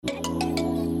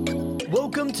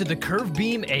Welcome to the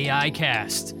CurveBeam AI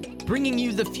Cast, bringing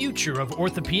you the future of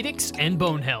orthopedics and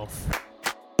bone health.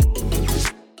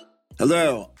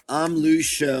 Hello, I'm Lew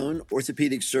Schon,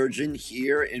 orthopedic surgeon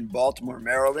here in Baltimore,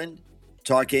 Maryland,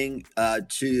 talking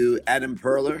to Adam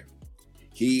Perler.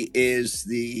 He is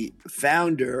the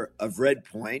founder of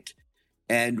RedPoint,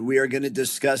 and we are going to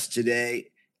discuss today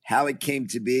how it came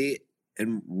to be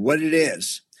and what it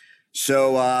is.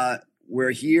 So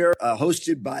we're here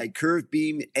hosted by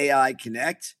CurveBeam AI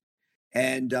Connect,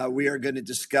 and we are going to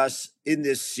discuss in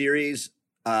this series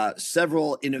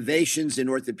several innovations in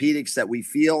orthopedics that we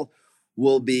feel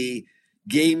will be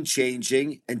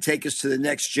game-changing and take us to the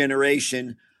next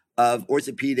generation of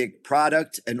orthopedic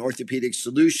product and orthopedic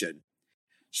solution.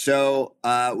 So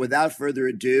without further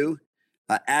ado,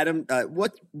 Adam,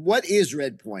 what is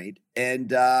RedPoint,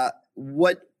 and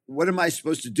what am I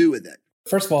supposed to do with it?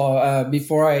 First of all,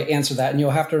 before I answer that, and you'll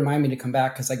have to remind me to come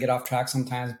back because I get off track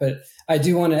sometimes, but I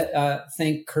do want to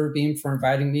thank CurveBeam for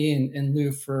inviting me and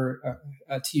Lew to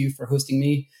you for hosting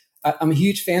me. I'm a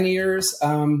huge fan of yours.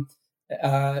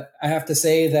 I have to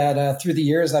say that through the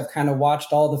years, I've kind of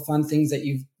watched all the fun things that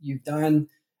you've done.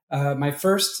 My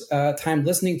first time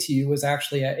listening to you was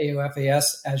actually at AOFAS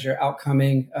as your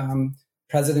outcoming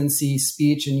presidency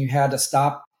speech, and you had a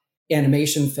stop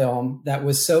animation film that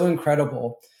was so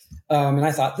incredible. And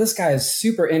I thought, this guy is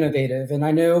super innovative. And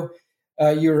I know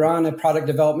you were on a product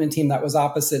development team that was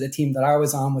opposite a team that I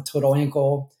was on with Total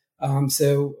Ankle.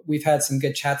 So we've had some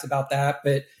good chats about that.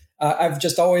 But I've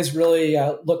just always really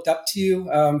looked up to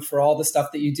you for all the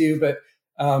stuff that you do. But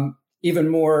even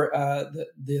more,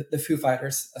 the Foo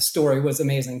Fighters story was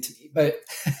amazing to me. But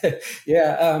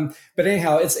yeah, but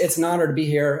anyhow, it's an honor to be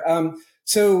here.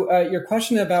 So your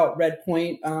question about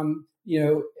RedPoint,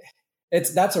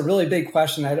 that's a really big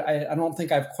question. I don't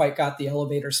think I've quite got the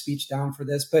elevator speech down for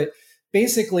this, but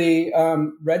basically,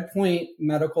 RedPoint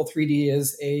Medical 3D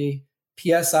is a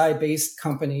PSI-based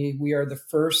company. We are the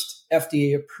first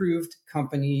FDA-approved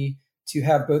company to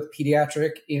have both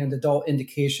pediatric and adult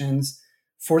indications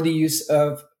for the use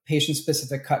of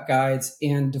patient-specific cut guides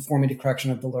and deformity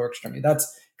correction of the lower extremity. That's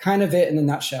kind of it in a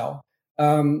nutshell.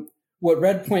 What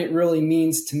RedPoint really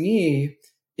means to me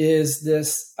is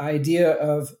this idea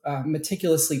of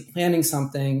meticulously planning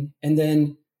something and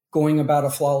then going about a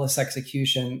flawless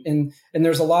execution. And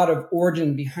there's a lot of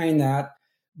origin behind that.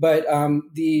 But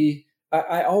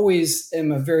I always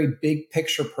am a very big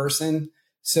picture person.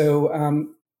 So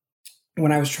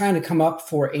when I was trying to come up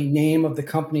for a name of the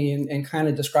company and kind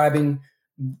of describing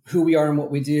who we are and what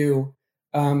we do,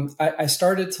 I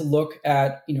started to look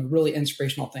at really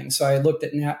inspirational things. So I looked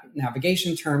at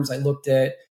navigation terms. I looked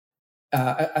at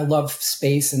I love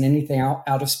space and anything out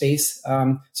of space.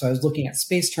 So I was looking at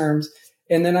space terms.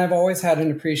 And then I've always had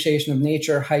an appreciation of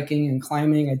nature, hiking and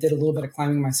climbing. I did a little bit of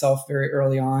climbing myself very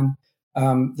early on.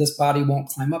 This body won't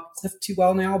climb up a cliff too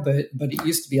well now, but it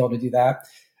used to be able to do that.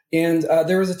 And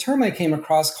there was a term I came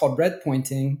across called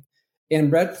redpointing.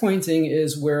 And redpointing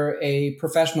is where a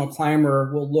professional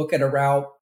climber will look at a route.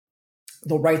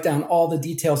 They'll write down all the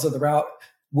details of the route,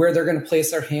 where they're going to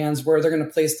place their hands, where they're going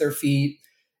to place their feet.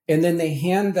 And then they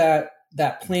hand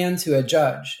that plan to a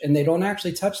judge, and they don't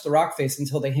actually touch the rock face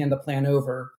until they hand the plan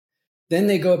over. Then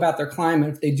they go about their climb,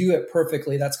 and if they do it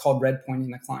perfectly, that's called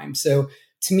redpointing the climb. So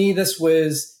to me, this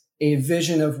was a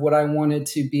vision of what I wanted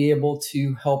to be able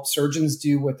to help surgeons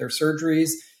do with their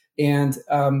surgeries. And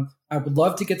I would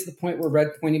love to get to the point where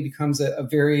redpointing becomes a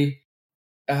very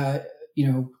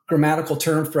grammatical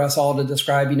term for us all to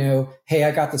describe, hey,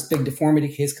 I got this big deformity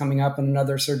case coming up, and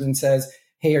another surgeon says,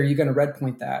 hey, are you going to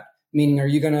RedPoint that? Meaning, are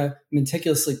you going to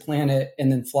meticulously plan it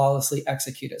and then flawlessly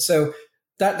execute it? So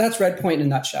that's RedPoint in a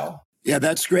nutshell. Yeah,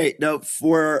 that's great. Now,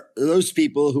 for those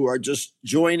people who are just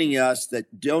joining us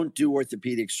that don't do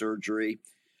orthopedic surgery,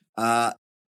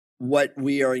 what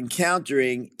we are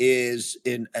encountering is,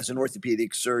 as an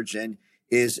orthopedic surgeon,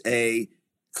 is a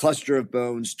cluster of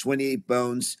bones, 28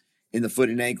 bones in the foot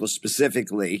and ankle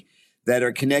specifically, that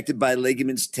are connected by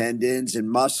ligaments, tendons, and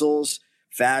muscles,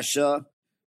 fascia,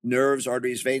 nerves,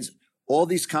 arteries, veins, all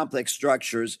these complex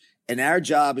structures. And our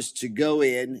job is to go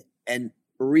in and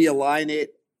realign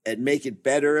it and make it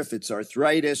better. If it's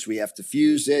arthritis, we have to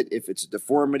fuse it. If it's a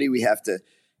deformity, we have to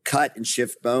cut and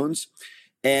shift bones.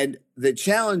 And the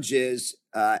challenge is,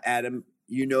 Adam,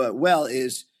 you know it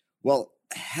well,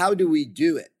 how do we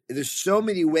do it? There's so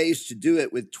many ways to do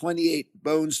it with 28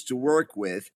 bones to work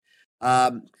with.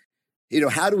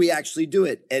 How do we actually do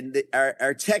it? And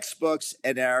our textbooks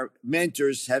and our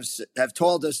mentors have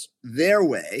told us their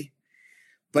way,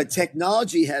 but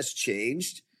technology has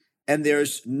changed, and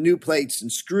there's new plates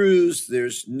and screws.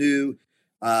 There's new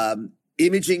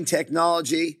imaging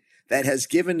technology that has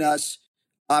given us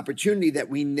opportunity that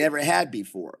we never had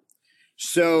before.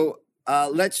 So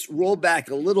let's roll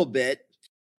back a little bit.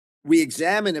 We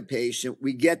examine a patient,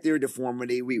 we get their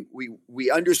deformity,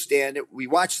 we understand it, we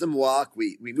watch them walk,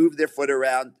 we move their foot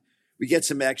around, we get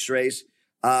some x-rays.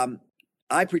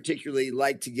 I particularly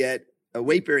like to get a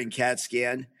weight-bearing CAT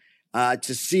scan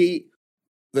to see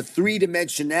the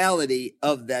three-dimensionality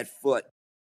of that foot.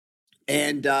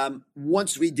 And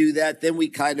once we do that, then we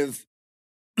kind of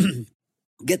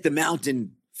get the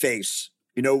mountain face.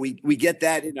 We get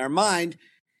that in our mind,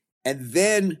 and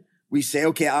then we say,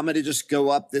 okay, I'm going to just go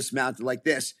up this mountain like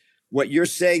this. What you're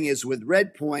saying is with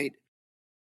Redpoint,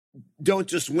 don't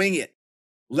just wing it.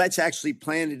 Let's actually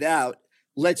plan it out.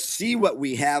 Let's see what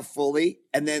we have fully,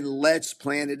 and then let's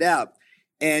plan it out.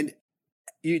 And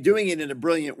you're doing it in a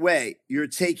brilliant way. You're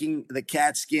taking the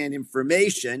CAT scan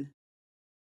information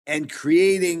and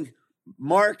creating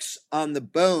marks on the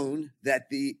bone that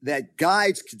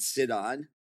guides could sit on,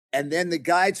 and then the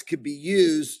guides could be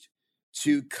used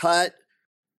to cut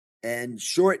and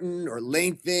shorten or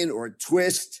lengthen or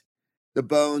twist the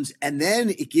bones. And then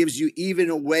it gives you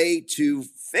even a way to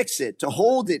fix it, to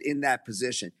hold it in that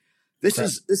position. This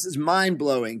is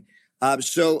mind-blowing.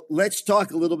 So let's talk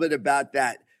a little bit about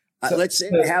that. Let's say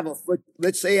I have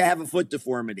a foot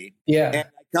deformity. Yeah. And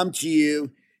I come to you,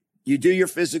 you do your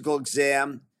physical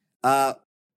exam.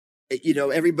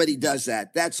 Everybody does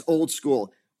that. That's old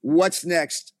school. What's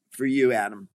next for you,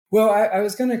 Adam? Well, I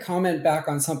was going to comment back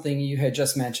on something you had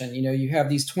just mentioned. You have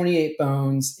these 28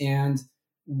 bones, and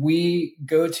we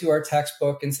go to our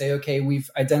textbook and say, okay, we've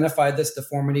identified this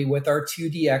deformity with our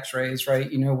 2D x-rays, right?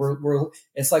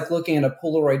 It's like looking at a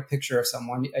Polaroid picture of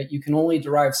someone. You can only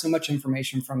derive so much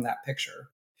information from that picture.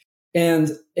 And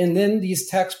then these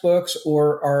textbooks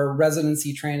or our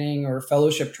residency training or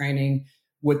fellowship training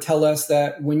would tell us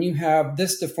that when you have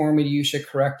this deformity, you should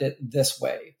correct it this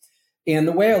way. And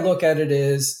the way I look at it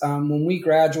is when we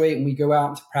graduate and we go out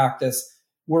into practice,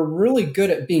 we're really good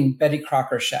at being Betty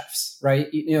Crocker chefs, right?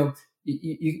 You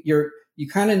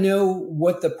kind of know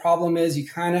what the problem is. You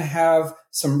kind of have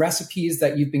some recipes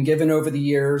that you've been given over the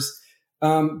years.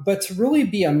 But to really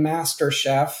be a master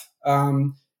chef,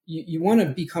 you want to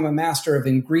become a master of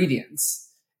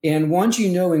ingredients. And once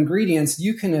you know ingredients,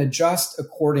 you can adjust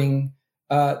according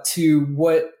to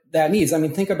what that needs. I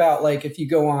mean, think about like if you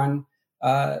go on,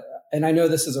 and I know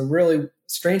this is a really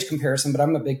strange comparison, but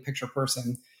I'm a big picture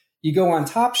person. You go on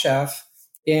Top Chef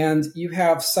and you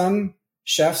have some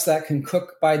chefs that can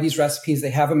cook by these recipes.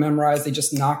 They have them memorized. They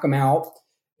just knock them out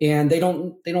and they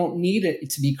don't need it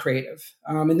to be creative.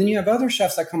 And then you have other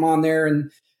chefs that come on there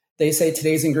and they say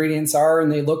today's ingredients are,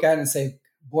 and they look at it and say,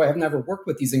 boy, I've never worked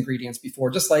with these ingredients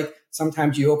before. Just like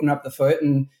sometimes you open up the foot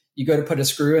and you go to put a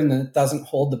screw in and it doesn't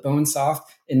hold the bone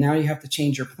soft. And now you have to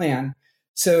change your plan.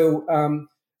 So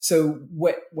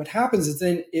what happens is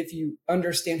then if you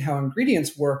understand how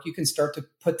ingredients work, you can start to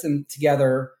put them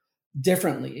together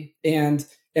differently. And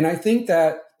I think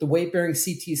that the weight-bearing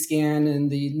CT scan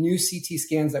and the new CT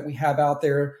scans that we have out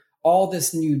there, all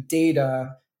this new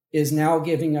data is now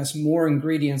giving us more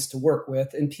ingredients to work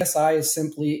with. And PSI is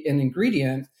simply an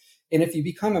ingredient. And if you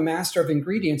become a master of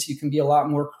ingredients, you can be a lot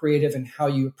more creative in how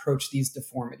you approach these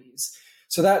deformities.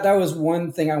 So that was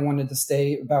one thing I wanted to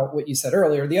say about what you said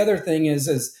earlier. The other thing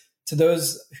is to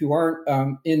those who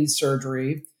aren't in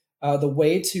surgery, the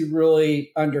way to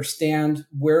really understand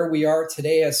where we are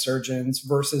today as surgeons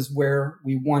versus where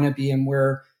we want to be and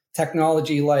where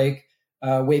technology like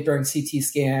weight-bearing CT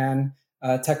scan,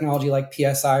 technology like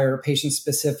PSI or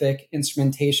patient-specific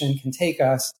instrumentation can take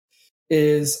us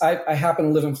is I happen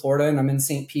to live in Florida and I'm in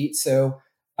St. Pete. So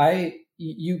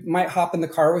you might hop in the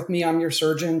car with me. I'm your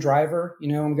surgeon driver.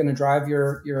 I'm going to drive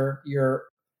your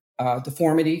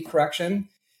deformity correction.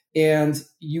 And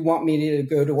you want me to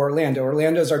go to Orlando.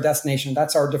 Orlando is our destination.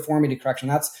 That's our deformity correction.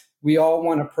 We all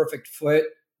want a perfect foot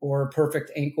or a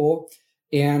perfect ankle.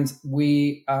 And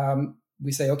we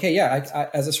say, okay, yeah, I,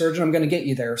 as a surgeon, I'm going to get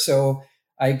you there. So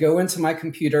I go into my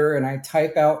computer and I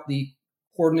type out the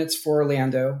coordinates for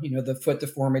Orlando, the foot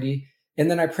deformity.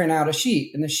 And then I print out a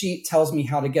sheet and the sheet tells me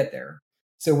how to get there.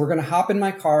 So we're going to hop in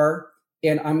my car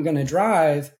and I'm going to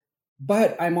drive,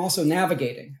 but I'm also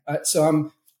navigating. So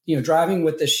I'm, driving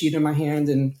with the sheet in my hand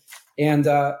and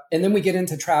then we get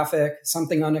into traffic,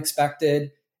 something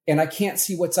unexpected, and I can't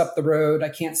see what's up the road. I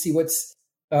can't see what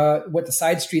the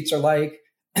side streets are like.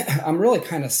 I'm really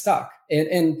kind of stuck.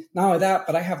 And not only that,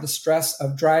 but I have the stress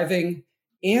of driving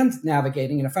and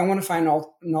navigating. And if I want to find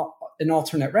an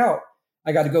alternate route,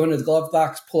 I got to go into the glove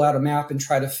box, pull out a map, and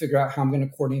try to figure out how I'm going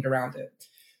to coordinate around it.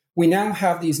 We now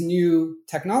have these new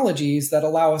technologies that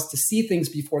allow us to see things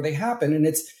before they happen. And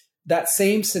it's that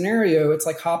same scenario, it's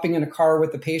like hopping in a car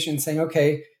with the patient saying,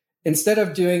 okay, instead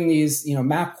of doing these,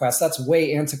 map quests, that's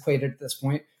way antiquated at this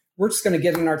point. We're just going to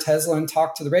get in our Tesla and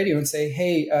talk to the radio and say,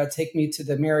 hey, take me to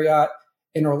the Marriott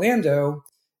in Orlando.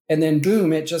 And then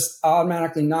boom, it just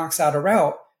automatically knocks out a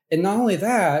route. And not only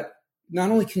that, not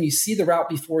only can you see the route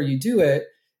before you do it,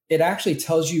 it actually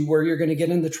tells you where you're going to get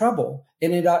into trouble.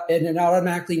 And it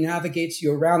automatically navigates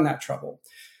you around that trouble.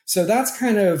 So that's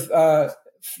kind of,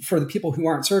 for the people who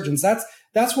aren't surgeons,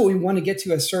 that's what we want to get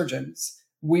to as surgeons.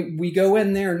 We go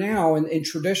in there now in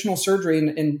traditional surgery,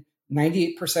 and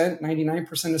 98%, 99% of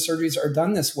surgeries are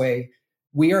done this way.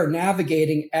 We are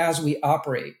navigating as we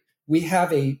operate. We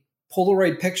have a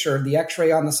Polaroid picture, the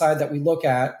x-ray on the side that we look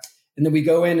at, and then we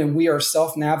go in and we are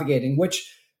self-navigating,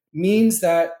 which means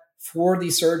that for the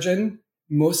surgeon,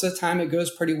 most of the time it goes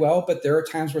pretty well, but there are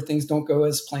times where things don't go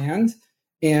as planned.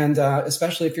 And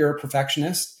especially if you're a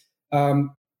perfectionist,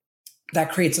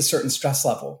 that creates a certain stress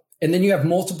level. And then you have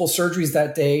multiple surgeries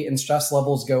that day and stress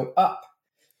levels go up.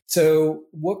 So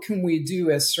what can we do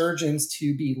as surgeons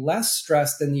to be less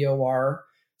stressed in the OR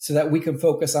so that we can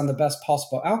focus on the best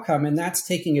possible outcome? And that's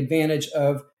taking advantage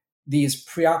of these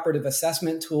preoperative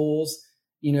assessment tools.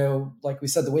 Like we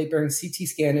said, the weight-bearing CT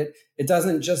scan, it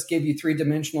doesn't just give you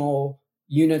three-dimensional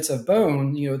units of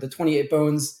bone, the 28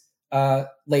 bones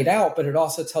laid out, but it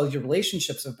also tells you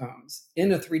relationships of bones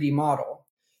in a 3D model.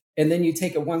 And then you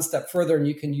take it one step further and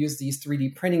you can use these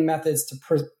 3D printing methods to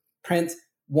print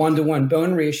one-to-one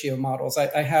bone ratio models.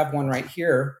 I have one right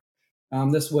here.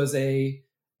 This was a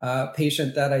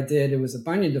patient that I did. It was a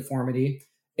bunion deformity.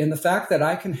 And the fact that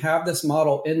I can have this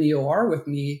model in the OR with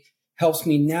me helps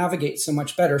me navigate so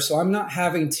much better. So I'm not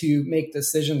having to make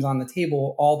decisions on the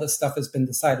table. All this stuff has been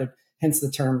decided, hence the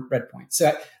term Redpoint.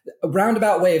 So a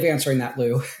roundabout way of answering that,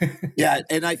 Lew. Yeah,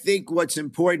 and I think what's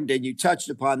important, and you touched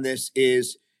upon this,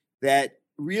 is that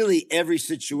really every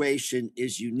situation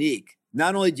is unique.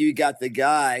 Not only do you got the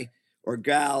guy or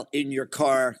gal in your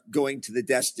car going to the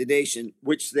destination,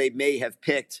 which they may have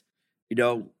picked,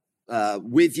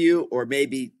 with you, or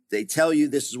maybe they tell you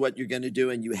this is what you're going to do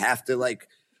and you have to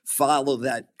follow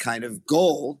that kind of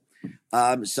goal.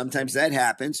 Sometimes that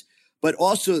happens, but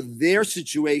also their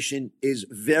situation is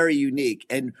very unique.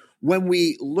 And when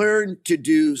we learn to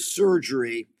do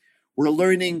surgery, we're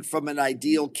learning from an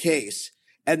ideal case.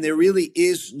 And there really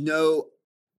is no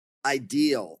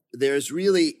ideal. There's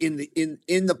really in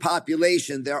the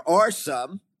population, there are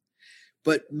some,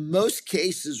 but most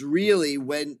cases really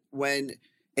when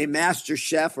a master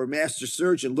chef or master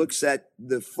surgeon looks at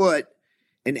the foot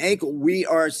and ankle, we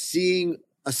are seeing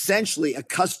essentially a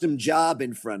custom job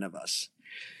in front of us.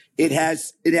 It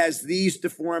has these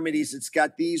deformities. It's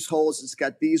got these holes. It's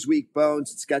got these weak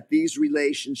bones. It's got these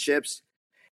relationships.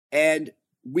 And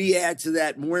we add to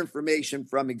that more information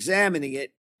from examining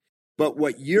it. But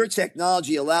what your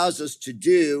technology allows us to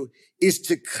do is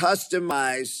to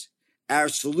customize our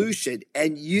solution.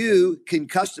 And you can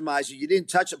customize it. You didn't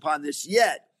touch upon this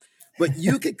yet, but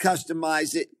you could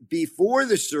customize it before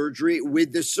the surgery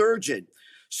with the surgeon.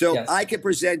 So yes. I could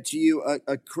present to you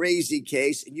a crazy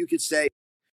case, and you could say,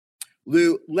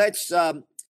 Lew, let's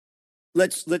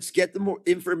get the more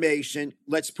information.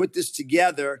 Let's put this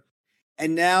together.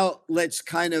 And now let's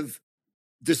kind of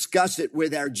discuss it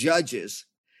with our judges.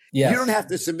 Yes. You don't have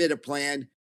to submit a plan.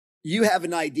 You have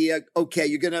an idea. Okay,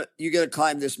 you're gonna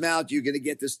climb this mountain. You're gonna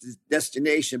get this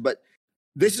destination. But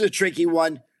this is a tricky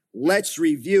one. Let's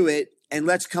review it and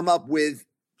let's come up with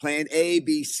plan A,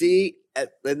 B, C,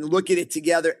 and look at it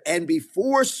together. And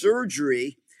before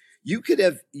surgery, you could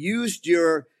have used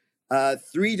your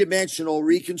three-dimensional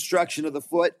reconstruction of the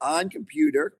foot on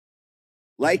computer,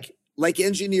 like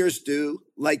engineers do,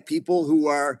 like people who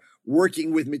are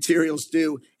working with materials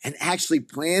do, and actually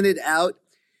plan it out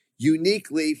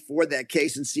uniquely for that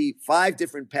case and see 5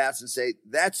 different paths and say,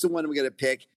 that's the one we're going to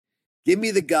pick. Give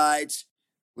me the guides.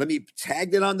 Let me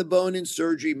tag it on the bone in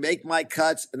surgery, make my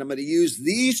cuts, and I'm going to use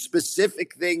these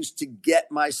specific things to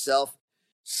get myself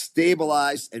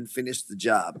stabilized and finish the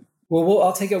job. Well,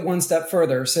 I'll take it one step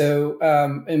further. So,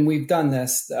 and we've done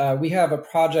this. We have a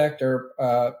project or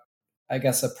a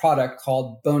product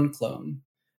called Bone Clone.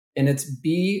 And it's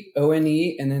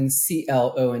B-O-N-E and then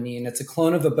C-L-O-N-E. And it's a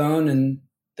clone of a bone and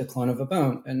the clone of a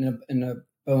bone and a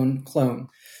bone clone.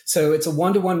 So it's a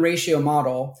 1-to-1 ratio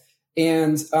model.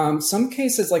 And some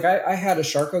cases, like I had a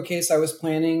Charcot case I was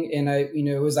planning, and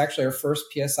it was actually our first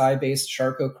PSI-based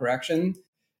Charcot correction.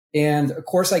 And of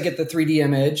course, I get the 3D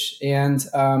image, and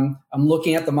I'm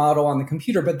looking at the model on the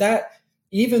computer. But that,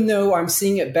 even though I'm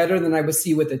seeing it better than I would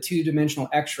see with a 2-dimensional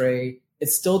X-ray, it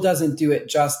still doesn't do it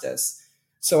justice.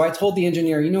 So I told the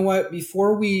engineer, you know what,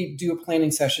 before we do a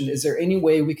planning session, is there any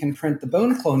way we can print the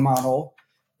bone clone model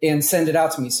and send it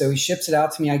out to me? So he ships it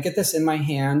out to me. I get this in my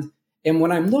hand. And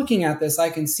when I'm looking at this, I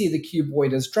can see the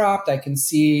cuboid is dropped. I can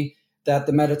see that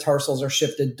the metatarsals are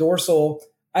shifted dorsal.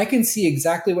 I can see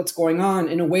exactly what's going on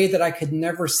in a way that I could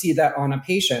never see that on a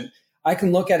patient. I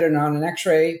can look at it on an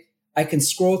x-ray. I can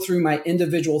scroll through my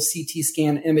individual CT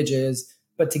scan images,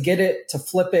 but to get it, to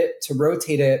flip it, to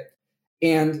rotate it.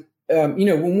 And,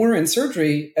 when we're in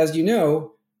surgery, as you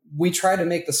know, we try to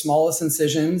make the smallest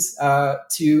incisions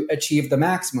to achieve the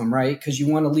maximum, right? Because you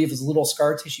want to leave as little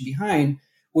scar tissue behind.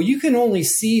 Well, you can only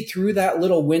see through that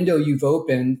little window you've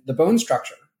opened the bone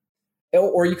structure,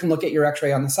 or you can look at your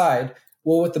x-ray on the side.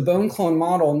 Well, with the bone clone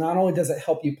model, not only does it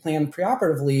help you plan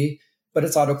preoperatively, but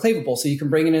it's autoclavable. So you can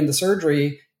bring it into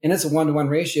surgery and it's a 1-to-1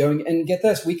 ratio. And get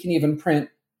this, we can even print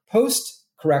post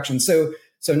correction. So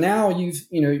now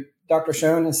Dr.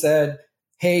 Schon has said,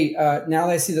 hey, now that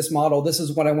I see this model, this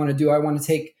is what I want to do. I want to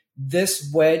take this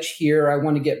wedge here. I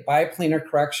want to get biplanar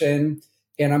correction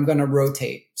and I'm going to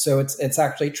rotate. So it's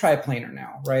actually triplanar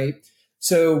now, right?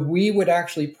 So we would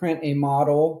actually print a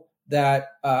model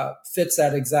that fits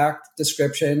that exact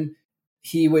description.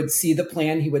 He would see the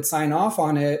plan. He would sign off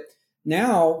on it.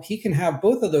 Now he can have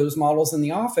both of those models in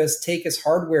the office, take his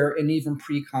hardware and even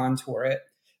pre-contour it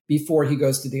before he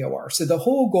goes to the OR. So the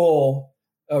whole goal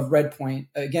of Redpoint,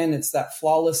 again, it's that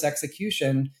flawless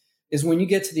execution, is when you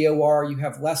get to the OR, you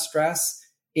have less stress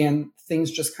and things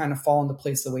just kind of fall into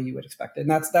place the way you would expect it. And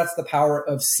that's the power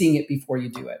of seeing it before you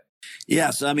do it.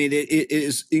 Yes, I mean, it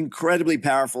is incredibly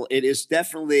powerful. It is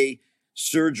definitely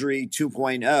surgery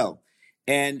 2.0.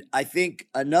 And I think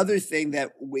another thing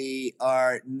that we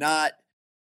are not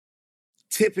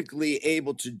typically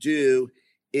able to do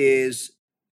is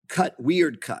cut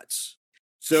weird cuts.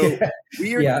 So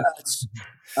weird cuts,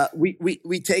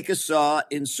 we take a saw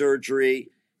in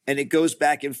surgery and it goes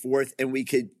back and forth and we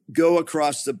could go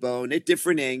across the bone at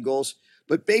different angles,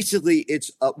 but basically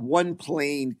it's a one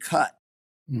plane cut.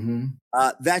 Mm-hmm.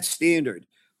 That's standard.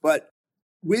 But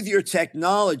with your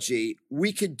technology,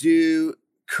 we could do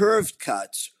curved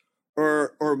cuts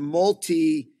or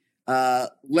multi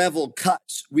level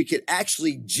cuts. We could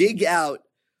actually jig out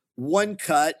one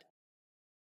cut,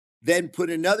 then put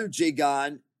another jig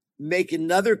on, make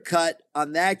another cut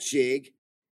on that jig,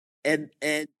 and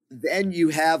then you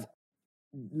have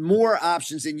more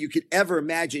options than you could ever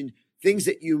imagine, things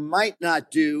that you might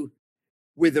not do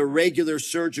with a regular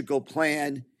surgical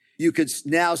plan. You could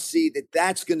now see that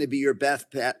that's going to be your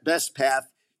best path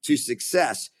to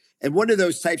success. And one of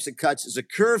those types of cuts is a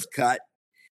curved cut.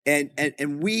 And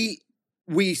we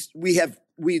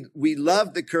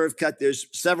love the curved cut. There's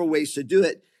several ways to do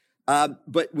it.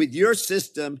 But with your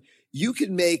system, you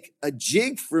can make a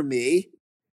jig for me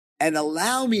and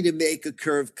allow me to make a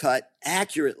curved cut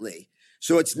accurately.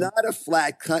 So it's not a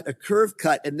flat cut, a curved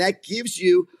cut. And that gives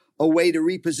you a way to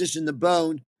reposition the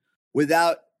bone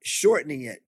without shortening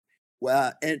it.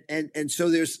 And so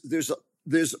there's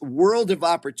a world of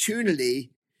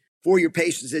opportunity for your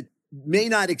patients that may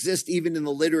not exist even in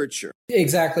the literature.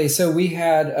 Exactly. So we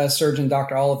had a surgeon,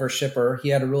 Dr. Oliver Shipper. He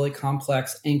had a really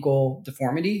complex ankle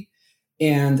deformity,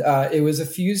 and it was a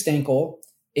fused ankle.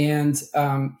 And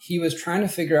he was trying to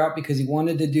figure out, because he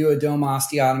wanted to do a dome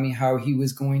osteotomy, how he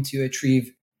was going to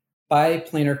achieve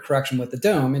biplanar correction with the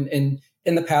dome. And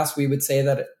in the past, we would say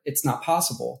that it's not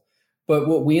possible. But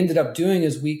what we ended up doing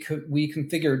is we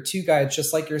configured two guides,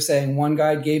 just like you're saying. One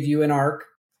guide gave you an arc,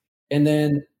 and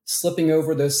then slipping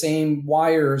over those same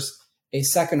wires, a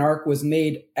second arc was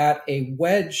made at a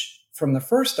wedge from the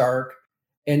first arc.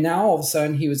 And now all of a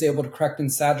sudden he was able to correct in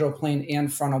sagittal plane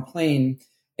and frontal plane.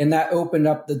 And that opened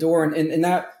up the door. And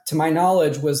that, to my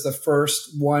knowledge, was the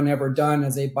first one ever done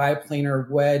as a biplanar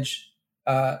wedge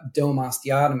dome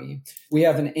osteotomy. We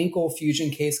have an ankle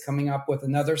fusion case coming up with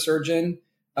another surgeon.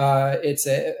 It's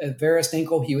a varus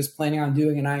ankle. He was planning on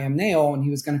doing an IM nail, and he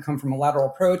was going to come from a lateral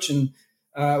approach. And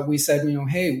we said,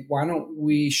 hey, why don't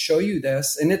we show you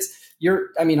this?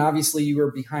 And obviously you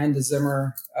were behind the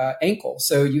Zimmer ankle.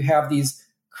 So you have these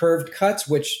curved cuts,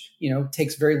 which,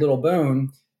 takes very little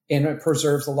bone, and it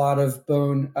preserves a lot of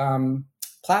bone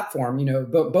platform,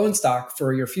 bone stock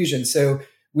for your fusion. So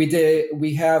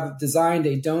we have designed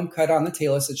a dome cut on the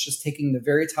talus. It's just taking the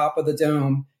very top of the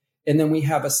dome. And then we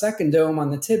have a second dome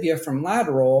on the tibia from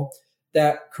lateral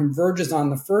that converges on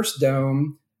the first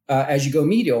dome as you go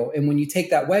medial. And when you take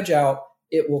that wedge out,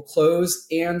 it will close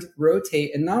and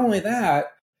rotate. And not only that,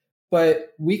 but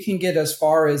we can get as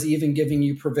far as even giving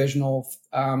you provisional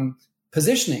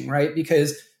positioning, right?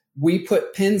 Because we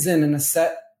put pins in a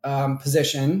set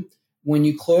position. when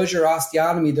you close your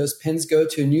osteotomy, those pins go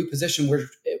to a new position where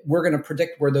we're going to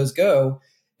predict where those go.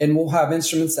 And we'll have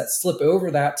instruments that slip over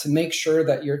that to make sure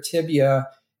that your tibia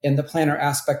and the plantar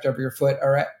aspect of your foot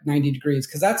are at 90 degrees.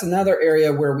 Because that's another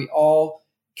area where we all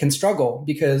can struggle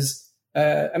because,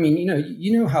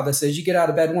 you know how this is. You get out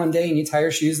of bed one day and you tie your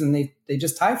shoes and they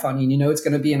just tie funny and you know it's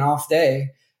going to be an off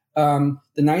day. The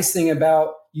nice thing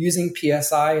about using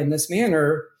PSI in this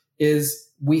manner is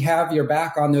we have your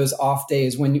back on those off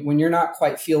days when you're not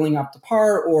quite feeling up to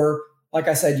par, or like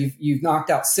I said, you've knocked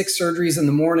out 6 surgeries in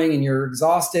the morning and you're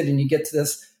exhausted and you get to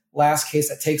this last case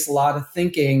that takes a lot of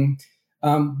thinking.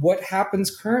 What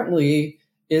happens currently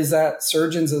is that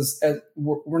surgeons,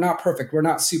 we're not perfect. We're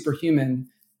not superhuman.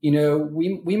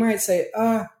 We might say,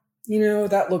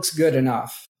 that looks good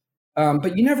enough.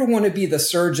 But you never want to be the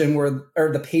surgeon or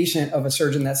the patient of a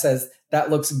surgeon that says that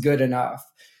looks good enough.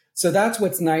 So that's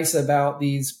what's nice about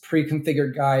these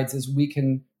pre-configured guides is we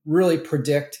can really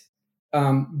predict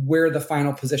where the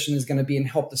final position is going to be and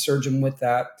help the surgeon with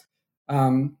that.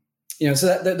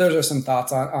 Those are some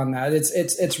thoughts on that.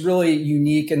 It's really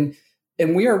unique and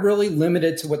we are really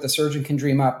limited to what the surgeon can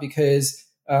dream up because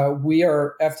we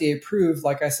are FDA approved,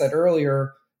 like I said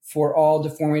earlier, for all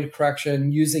deformity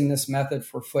correction using this method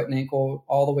for foot and ankle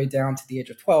all the way down to the age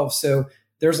of 12. So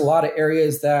there's a lot of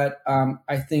areas that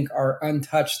I think are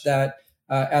untouched that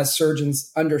as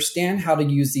surgeons understand how to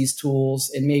use these tools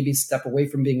and maybe step away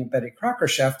from being a Betty Crocker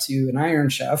chef to an Iron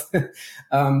Chef,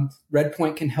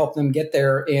 Redpoint can help them get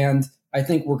there. And I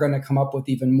think we're going to come up with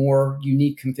even more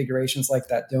unique configurations like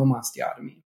that dome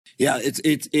osteotomy. Yeah,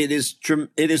 it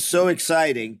is so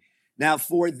exciting. Now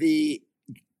for the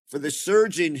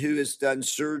surgeon who has done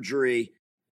surgery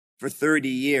for 30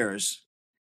 years,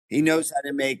 he knows how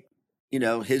to make,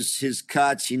 his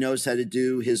cuts. He knows how to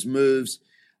do his moves.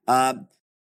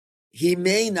 He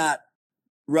may not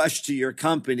rush to your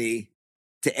company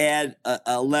to add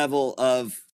a level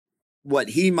of what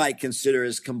he might consider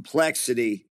as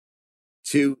complexity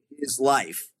to his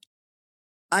life.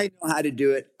 I know how to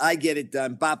do it. I get it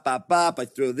done. Bop, bop, bop. I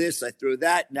throw this, I throw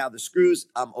that. Now the screws,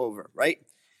 I'm over, right?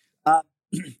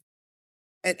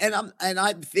 And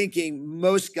I'm thinking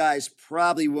most guys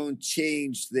probably won't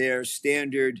change their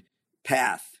standard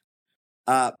path.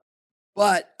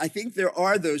 But I think there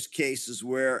are those cases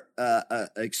where an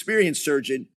experienced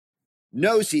surgeon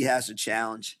knows he has a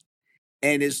challenge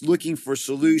and is looking for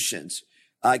solutions.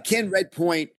 Can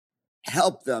Redpoint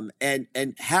help them?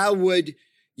 And how would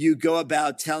you go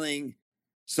about telling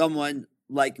someone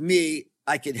like me,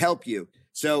 I can help you?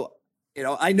 So,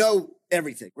 I know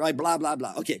everything, right? Blah, blah,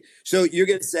 blah. Okay. So you're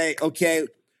going to say, okay,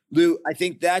 Lew, I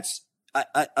think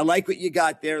I like what you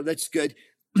got there. That's good.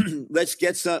 Let's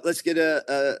get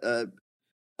a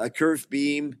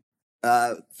CurveBeam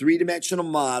 3-dimensional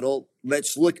model.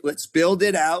 Let's build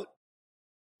it out.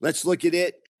 Let's look at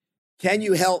it. Can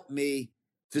you help me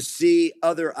to see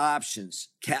other options?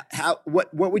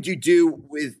 What would you do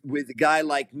with a guy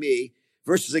like me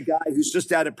versus a guy who's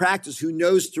just out of practice, who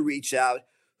knows to reach out,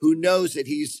 who knows that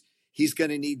he's going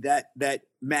to need that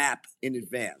map in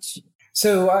advance?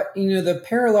 So, the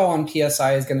parallel on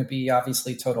PSI is going to be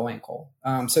obviously total ankle.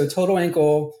 So total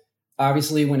ankle,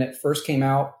 obviously, when it first came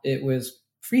out, it was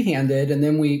free-handed. And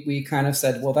then we kind of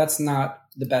said, well, that's not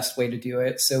the best way to do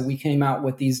it. So we came out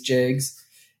with these jigs.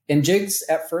 And jigs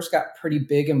at first got pretty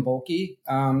big and bulky.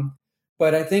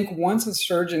 But I think once a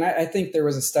surgeon, I think there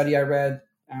was a study I read,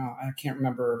 I can't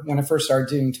remember, when I first started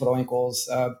doing total ankles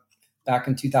back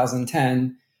in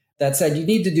 2010, that said you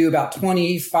need to do about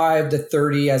 25 to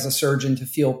 30 as a surgeon to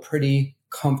feel pretty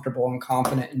comfortable and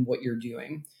confident in what you're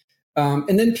doing.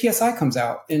 And then PSI comes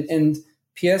out. And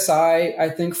PSI, I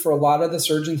think for a lot of the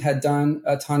surgeons had done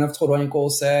a ton of total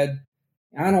ankles, said,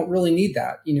 I don't really need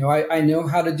that. I know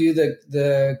how to do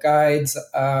the guides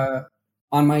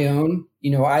on my own.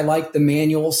 I like the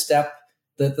manual step,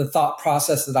 the thought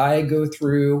process that I go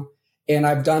through. And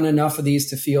I've done enough of these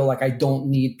to feel like I don't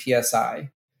need PSI.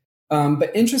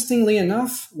 But interestingly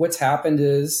enough, what's happened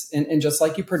is, and just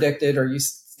like you predicted or you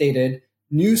stated,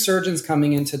 new surgeons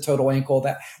coming into total ankle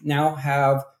that now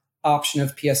have option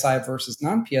of PSI versus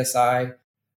non-PSI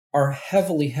are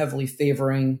heavily, heavily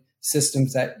favoring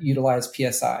systems that utilize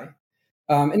PSI.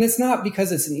 And it's not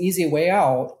because it's an easy way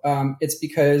out. It's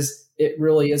because it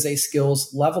really is a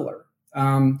skills leveler.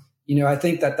 I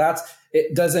think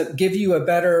it doesn't give you a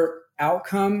better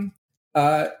outcome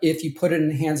if you put it in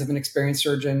the hands of an experienced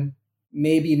surgeon.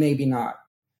 Maybe not.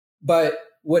 But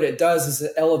what it does is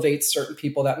it elevates certain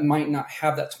people that might not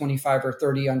have that 25 or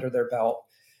 30 under their belt.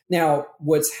 Now,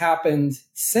 what's happened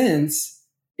since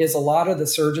is a lot of the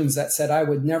surgeons that said, I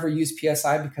would never use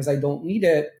PSI because I don't need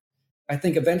it. I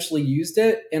think, eventually used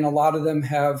it. And a lot of them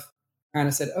have kind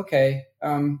of said, okay,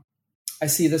 I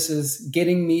see this is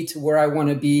getting me to where I want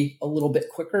to be a little bit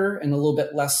quicker and a little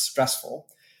bit less stressful.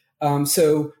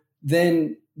 So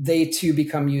then they too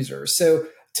become users. So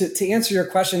to answer your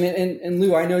question, and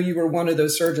Lew, I know you were one of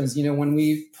those surgeons, when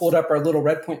we pulled up our little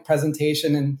RedPoint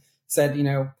presentation and said,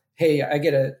 hey, I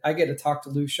get to talk to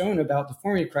Lew Schon about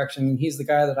deformity correction, and he's the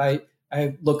guy that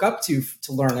I look up to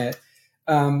learn it.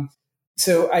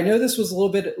 So I know this was a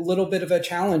little bit of a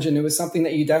challenge, and it was something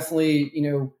that you definitely,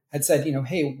 had said,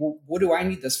 hey, what do I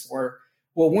need this for?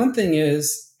 Well, one thing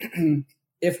is,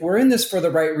 if we're in this for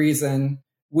the right reason,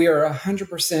 we are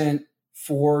 100%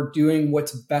 for doing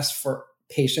what's best for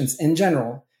patients in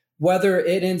general, whether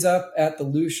it ends up at the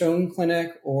Lew Schon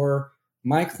clinic or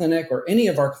my clinic or any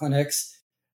of our clinics.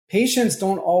 Patients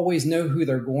don't always know who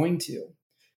they're going to.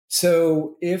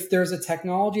 So if there's a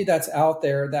technology that's out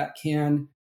there that can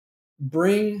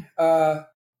bring the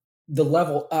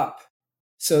level up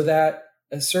so that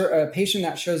a patient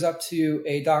that shows up to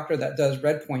a doctor that does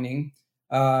redpointing,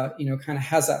 kind of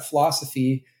has that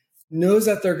philosophy, knows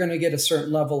that they're going to get a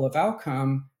certain level of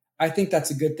outcome, I think that's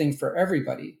a good thing for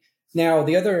everybody. Now,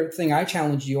 the other thing I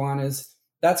challenge you on is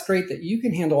that's great that you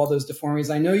can handle all those deformities.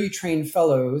 I know you train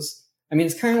fellows. I mean,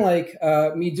 it's kind of like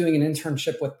me doing an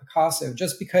internship with Picasso.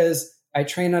 Just because I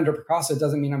train under Picasso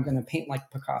doesn't mean I'm going to paint like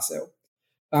Picasso.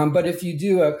 But if you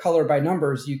do a color by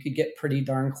numbers, you could get pretty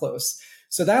darn close.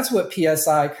 So that's what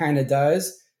PSI kind of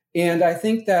does. And I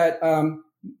think that,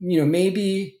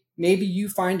 maybe you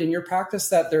find in your practice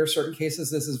that there are certain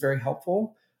cases this is very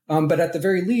helpful. But at the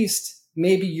very least,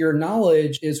 maybe your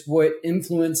knowledge is what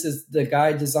influences the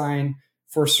guide design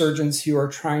for surgeons who are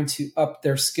trying to up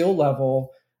their skill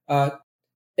level. What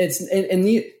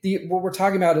we're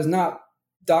talking about is not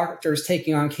doctors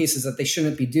taking on cases that they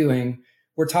shouldn't be doing.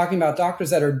 We're talking about doctors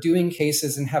that are doing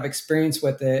cases and have experience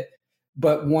with it,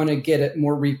 but want to get it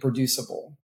more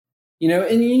reproducible.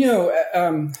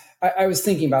 I was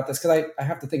thinking about this because I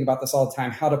have to think about this all the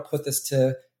time, how to put this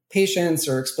to patients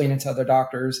or explain it to other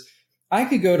doctors. I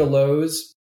could go to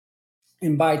Lowe's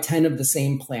and buy 10 of the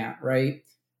same plant, right?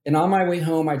 And on my way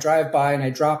home, I drive by and I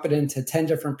drop it into 10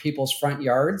 different people's front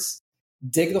yards,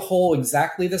 dig the hole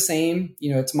exactly the same.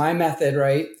 It's my method,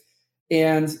 right?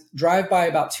 And drive by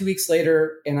about 2 weeks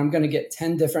later, and I'm going to get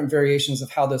 10 different variations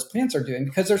of how those plants are doing,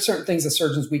 because there's certain things as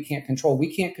surgeons we can't control.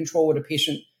 We can't control what a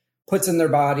patient puts in their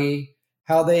body,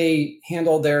 how they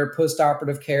handle their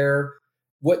postoperative care,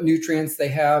 what nutrients they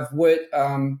have, what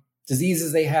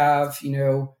diseases they have.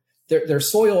 Their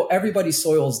soil, everybody's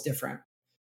soil is different.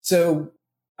 So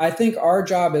I think our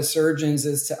job as surgeons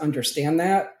is to understand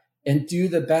that and do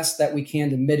the best that we can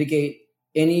to mitigate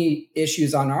any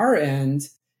issues on our end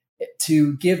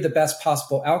to give the best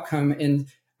possible outcome. And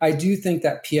I do think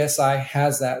that PSI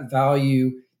has that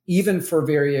value, even for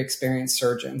very experienced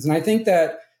surgeons. And I think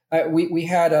that we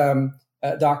had a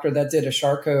doctor that did a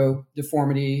Charcot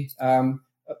deformity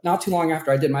not too long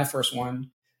after I did my first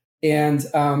one. And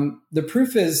the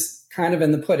proof is kind of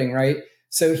in the pudding, right?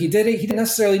 So he did it. He didn't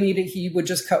necessarily need it. He would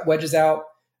just cut wedges out.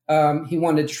 He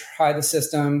wanted to try the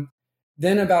system.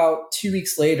 Then about 2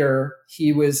 weeks later,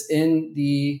 he was in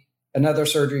another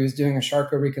surgery. He was doing a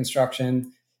Charcot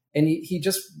reconstruction. And he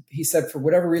said, for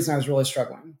whatever reason, I was really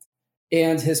struggling.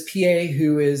 And his PA,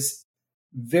 who is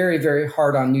very, very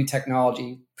hard on new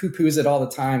technology, poo-poos it all the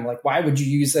time. Like, why would you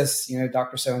use this,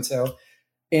 Dr. So-and-so?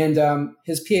 And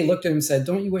his PA looked at him and said,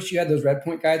 don't you wish you had those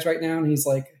RedPoint guides right now? And he's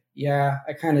like, yeah,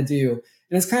 I kind of do.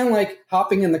 And it's kind of like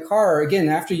hopping in the car, again,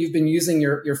 after you've been using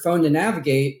your phone to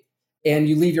navigate and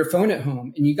you leave your phone at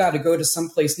home and you got to go to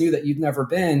someplace new that you've never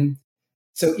been.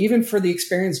 So even for the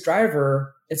experienced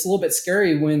driver, it's a little bit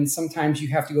scary when sometimes you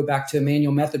have to go back to a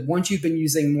manual method once you've been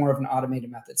using more of an automated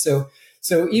method. So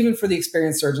even for the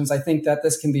experienced surgeons, I think that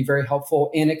this can be very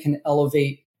helpful, and it can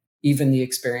elevate even the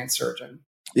experienced surgeon.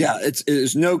 Yeah,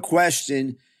 there's no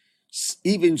question.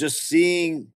 Even just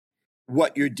seeing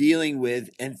what you're dealing with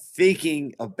and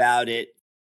thinking about it,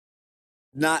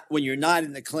 not when you're not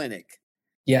in the clinic,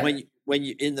 when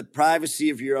you're in the privacy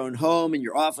of your own home, in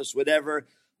your office, whatever.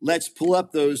 Let's pull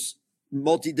up those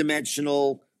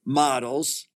multidimensional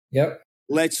models. Yep.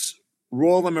 Let's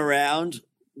roll them around.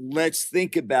 Let's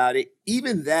think about it.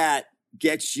 Even that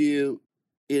gets you,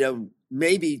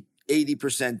 maybe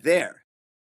 80% there.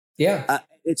 Yeah.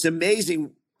 It's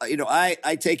amazing.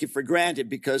 I take it for granted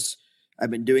because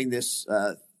I've been doing this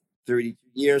 32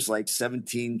 years, like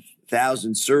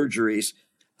 17,000 surgeries.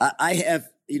 I have,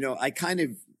 I kind of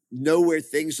know where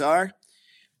things are,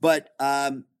 but,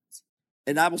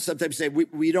 and I will sometimes say,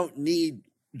 we don't need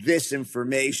this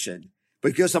information,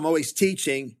 because I'm always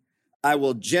teaching. I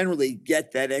will generally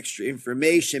get that extra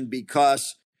information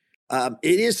because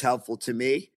it is helpful to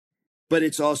me, but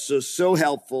it's also so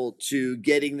helpful to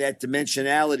getting that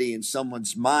dimensionality in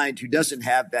someone's mind who doesn't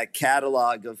have that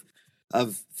catalog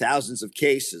of thousands of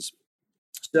cases.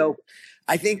 So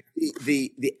I think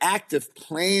the act of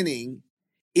planning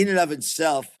in and of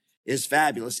itself is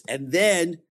fabulous. And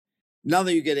then not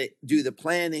only are you going to do the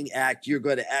planning act, you're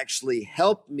going to actually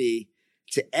help me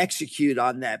to execute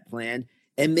on that plan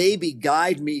and maybe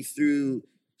guide me through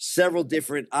several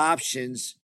different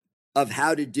options of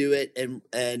how to do it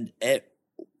and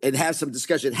have some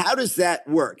discussion. How does that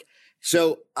work?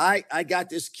 So I got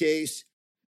this case.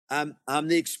 I'm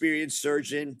the experienced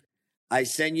surgeon. I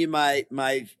send you my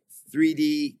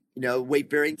 3D,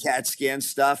 weight-bearing CAT scan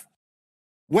stuff.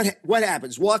 What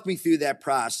happens? Walk me through that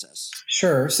process.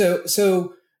 Sure.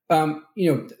 So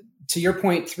to your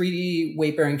point, 3D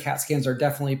weight-bearing CAT scans are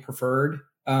definitely preferred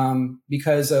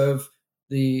because of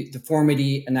the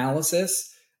deformity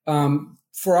analysis.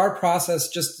 For our process,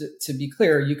 just to be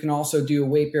clear, you can also do a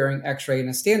weight-bearing X-ray and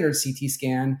a standard CT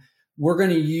scan. We're going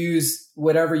to use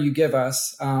whatever you give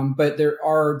us, but there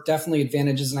are definitely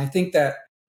advantages. And I think that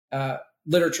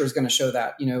literature is going to show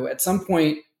that. At some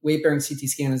point, weight-bearing CT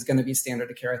scan is going to be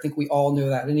standard of care. I think we all know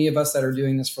that. Any of us that are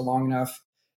doing this for long enough,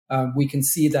 we can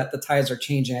see that the tides are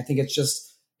changing. I think it's just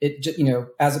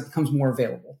as it becomes more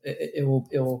available, it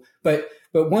will. But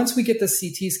once we get the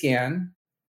CT scan,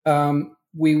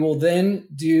 we will then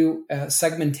do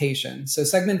segmentation. So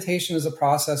segmentation is a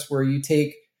process where you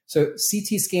take, so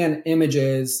CT scan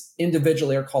images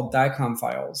individually are called DICOM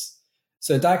files.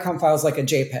 So DICOM files like a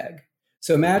JPEG.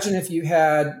 So imagine if you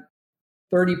had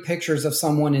 30 pictures of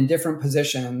someone in different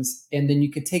positions, and then you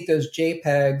could take those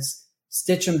JPEGs,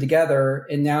 stitch them together,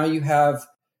 and now you have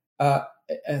a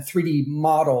 3D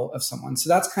model of someone. So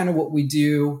that's kind of what we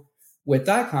do with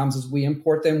DICOMs is we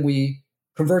import them, we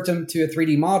convert them to a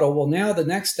 3D model. Well, now the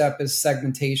next step is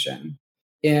segmentation.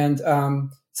 And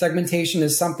segmentation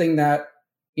is something that,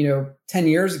 10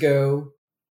 years ago,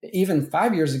 even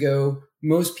 5 years ago,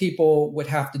 most people would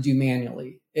have to do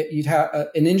manually.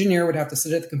 An engineer would have to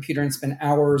sit at the computer and spend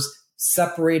hours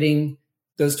separating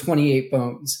those 28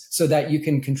 bones so that you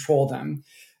can control them.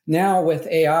 Now with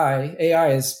AI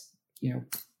is,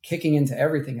 kicking into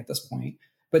everything at this point.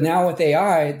 But now with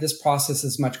AI, this process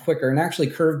is much quicker. And actually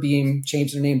CurveBeam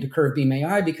changed their name to CurveBeam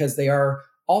AI because they are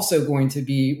also going to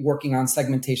be working on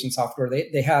segmentation software.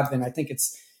 They have been. I think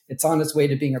it's on its way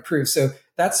to being approved. So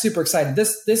that's super exciting.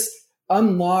 This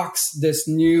unlocks this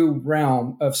new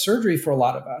realm of surgery for a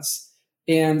lot of us.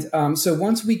 And so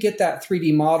once we get that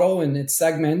 3D model and its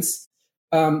segments,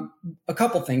 a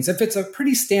couple things. If it's a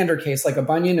pretty standard case like a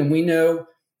bunion, and we know,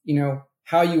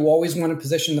 how you always want to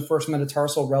position the first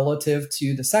metatarsal relative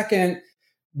to the second,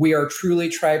 we are truly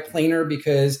triplanar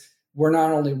because we're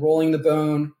not only rolling the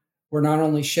bone, we're not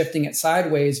only shifting it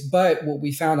sideways, but what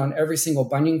we found on every single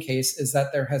bunion case is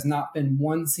that there has not been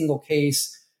one single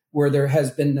case where there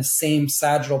has been the same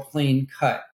sagittal plane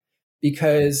cut,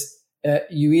 because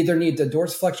you either need the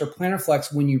dorsiflex or plantar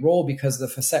flex when you roll because the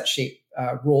facet shape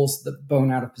rolls the bone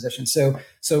out of position. So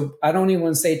I don't even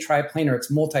want to say triplanar,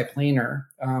 it's multiplanar.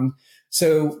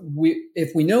 So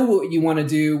if we know what you want to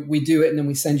do, we do it, and then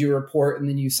we send you a report, and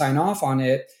then you sign off on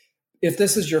it. If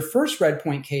this is your first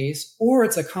Redpoint case or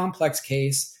it's a complex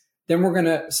case, then we're going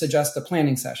to suggest a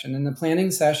planning session. And the planning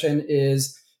session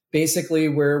is basically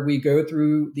where we go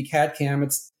through the CAD/CAM.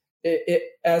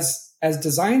 As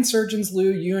design surgeons,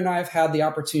 Lew, you and I have had the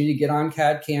opportunity to get on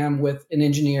CAD/CAM with an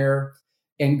engineer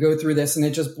and go through this, and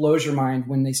it just blows your mind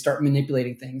when they start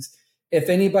manipulating things. If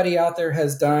anybody out there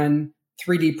has done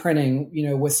 3D printing,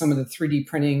 with some of the 3D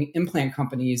printing implant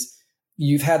companies,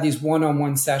 you've had these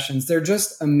one-on-one sessions. They're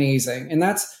just amazing. And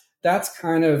that's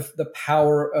kind of the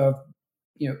power of,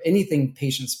 anything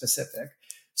patient specific.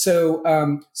 So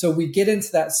we get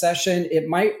into that session. It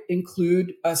might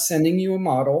include us sending you a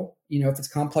model. If it's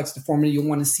complex deformity, you'll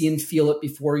want to see and feel it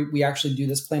before we actually do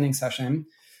this planning session.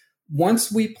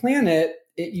 Once we plan it,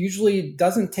 it usually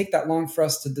doesn't take that long for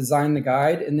us to design the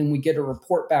guide, and then we get a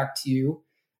report back to you.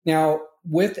 Now,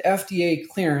 with FDA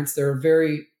clearance, there are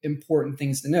very important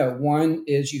things to know. One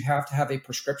is you have to have a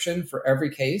prescription for every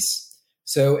case.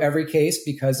 So every case,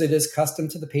 because it is custom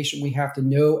to the patient, we have to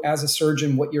know as a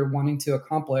surgeon what you're wanting to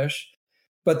accomplish.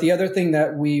 But the other thing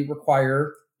that we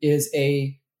require is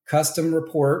a custom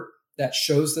report that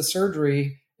shows the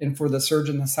surgery, and for the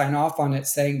surgeon to sign off on it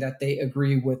saying that they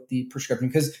agree with the prescription.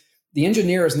 Because the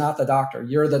engineer is not the doctor.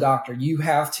 You're the doctor. You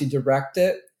have to direct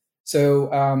it. So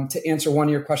to answer one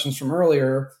of your questions from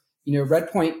earlier,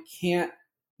 Redpoint can't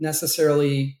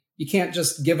necessarily, you can't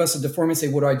just give us a deformity and say,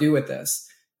 what do I do with this?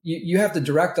 you have to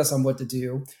direct us on what to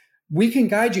do. We can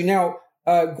guide you. Now,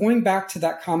 going back to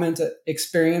that comment,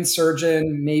 experienced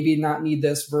surgeon, maybe not need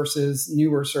this versus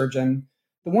newer surgeon.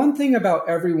 The one thing about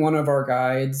every one of our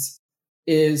guides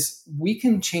is we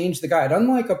can change the guide.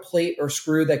 Unlike a plate or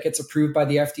screw that gets approved by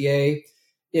the FDA,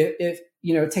 if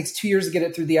it takes 2 years to get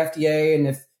it through the FDA, and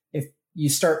if you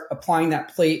start applying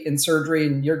that plate in surgery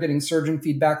and you're getting surgeon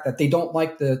feedback that they don't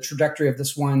like the trajectory of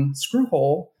this one screw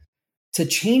hole, to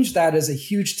change that is a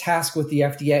huge task with the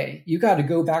FDA. You got to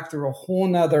go back through a whole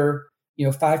nother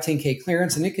 510K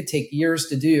clearance, and it could take years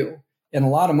to do and a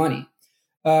lot of money.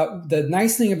 The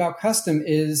nice thing about custom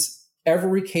is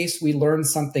every case we learn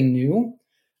something new,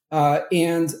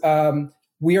 and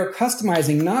we are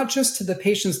customizing not just to the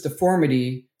patient's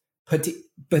deformity,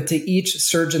 but to each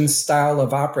surgeon's style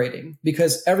of operating.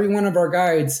 Because every one of our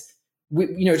guides,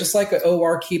 just like an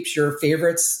OR keeps your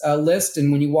favorites list,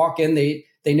 and when you walk in,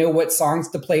 they know what songs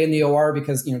to play in the OR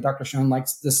because Dr. Schon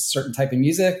likes this certain type of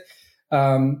music.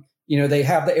 They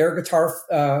have the air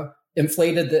guitar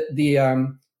inflated.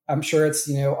 I'm sure it's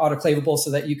autoclavable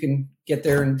so that you can get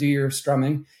there and do your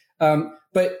strumming.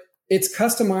 But it's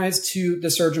customized to the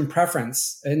surgeon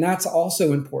preference, and that's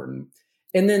also important.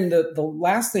 And then the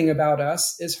last thing about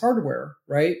us is hardware,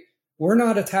 right? We're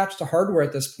not attached to hardware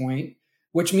at this point,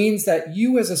 which means that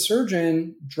you as a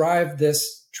surgeon drive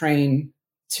this train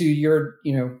to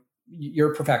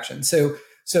your perfection. So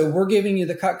we're giving you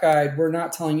the cut guide. We're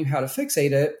not telling you how to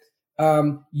fixate it.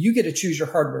 You get to choose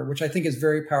your hardware, which I think is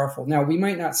very powerful. Now, we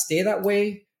might not stay that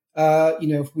way,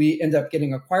 if we end up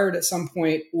getting acquired at some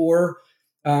point, or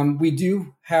we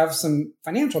do have some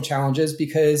financial challenges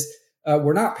because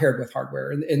we're not paired with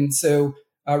hardware. And so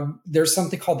there's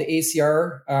something called the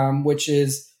ACR, which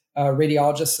is a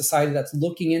radiologist society that's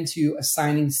looking into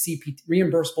assigning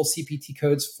reimbursable CPT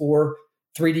codes for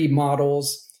 3D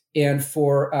models and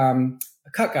for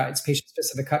cut guides,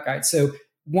 patient-specific cut guides. So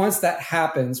once that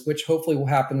happens, which hopefully will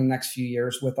happen in the next few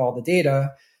years with all the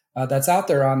data that's out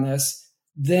there on this,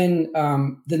 then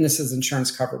this is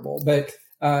insurance coverable. But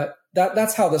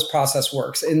that's how this process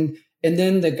works. And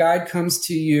then the guide comes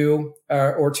to you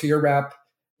or to your rep.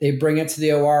 They bring it to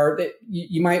the OR.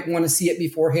 You might want to see it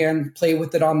beforehand, play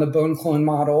with it on the bone clone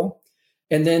model.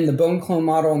 And then the bone clone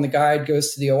model and the guide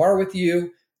goes to the OR with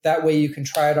you. That way you can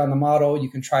try it on the model. You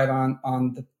can try it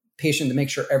on the patient to make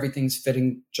sure everything's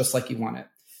fitting just like you want it.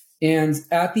 And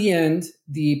at the end,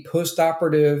 the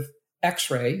postoperative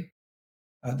X-ray,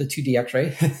 the 2D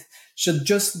X-ray, should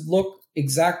just look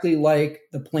exactly like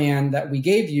the plan that we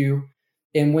gave you.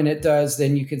 And when it does,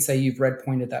 then you can say you've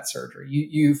redpointed that surgery.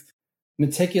 You've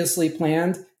meticulously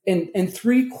planned. And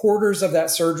 3/4 of that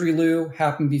surgery, Lew,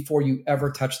 happened before you ever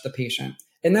touch the patient.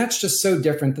 And that's just so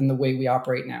different than the way we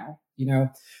operate now,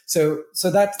 So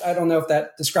that, I don't know if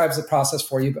that describes the process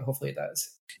for you, but hopefully it does.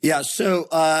 Yeah. So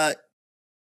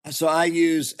I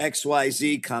use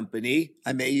XYZ company.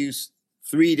 I may use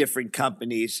 3 different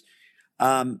companies.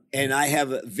 And I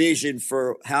have a vision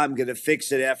for how I'm going to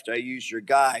fix it after I use your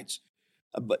guides.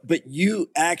 But you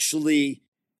actually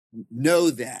know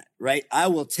that, right? I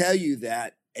will tell you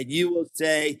that, and you will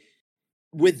say,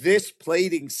 with this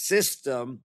plating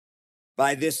system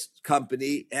by this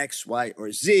company, X, Y,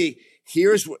 or Z,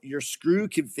 here's what your screw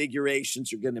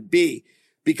configurations are going to be,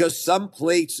 because some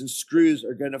plates and screws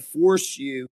are going to force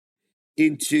you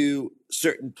into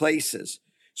certain places.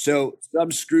 So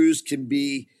some screws can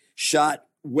be shot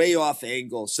way off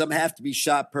angle. Some have to be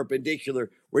shot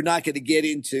perpendicular. We're not going to get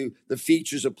into the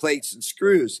features of plates and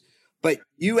screws, but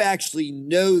you actually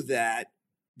know that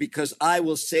because I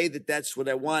will say that that's what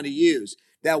I want to use.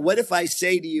 Now, what if I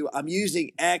say to you, I'm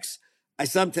using X, I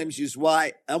sometimes use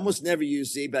Y, I almost never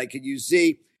use Z, but I could use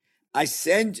Z. I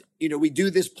send, we do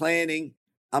this planning.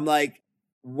 I'm like,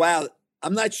 wow,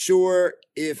 I'm not sure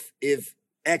if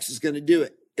X is going to do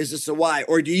it. Is this a Y?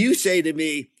 Or do you say to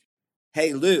me,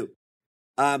 hey, Lew,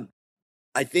 I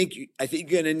think you're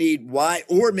going to need Y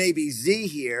or maybe Z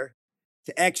here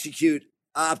to execute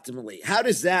optimally. How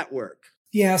does that work?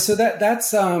 Yeah, so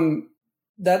that's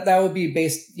that would be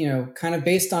based, kind of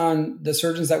based on the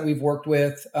surgeons that we've worked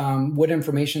with, what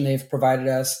information they've provided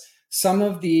us. Some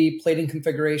of the plating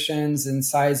configurations and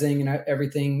sizing and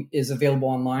everything is available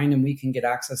online, and we can get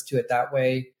access to it that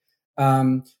way.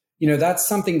 That's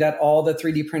something that all the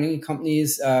 3D printing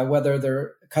companies, whether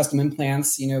they're custom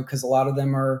implants, because a lot of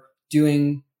them are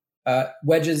doing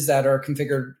wedges that are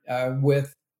configured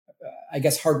with,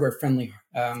 hardware friendly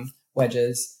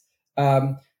wedges.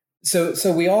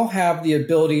 So we all have the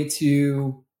ability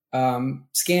to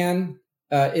scan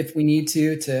if we need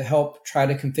to help try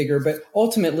to configure. But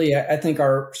ultimately, I think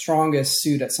our strongest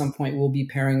suit at some point will be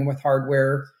pairing with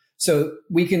hardware. So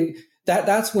we can,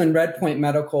 that's when RedPoint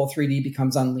Medical 3D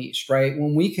becomes unleashed, right?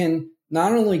 When we can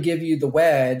not only give you the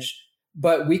wedge,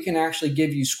 but we can actually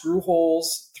give you screw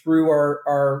holes through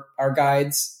our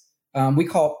guides. We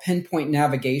call it pinpoint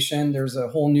navigation. There's a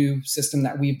whole new system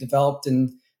that we've developed,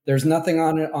 and there's nothing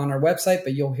on it on our website,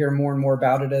 but you'll hear more and more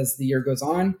about it as the year goes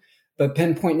on. But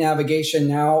pinpoint navigation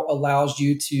now allows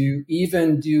you to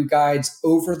even do guides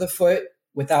over the foot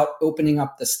without opening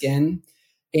up the skin.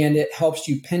 And it helps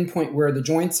you pinpoint where the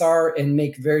joints are and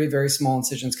make very, very small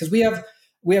incisions. Because we have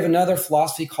another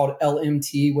philosophy called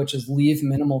LMT, which is leave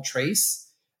minimal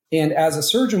trace. And as a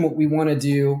surgeon, what we want to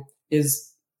do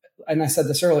is, and I said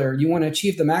this earlier, you want to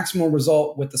achieve the maximal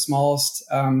result with the smallest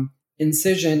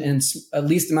incision and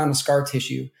least amount of scar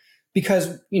tissue.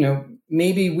 Because,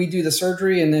 maybe we do the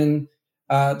surgery and then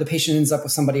the patient ends up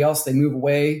with somebody else, they move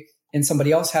away, and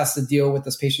somebody else has to deal with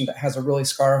this patient that has a really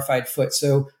scarified foot.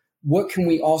 So what can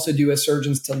we also do as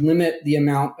surgeons to limit the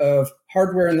amount of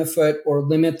hardware in the foot or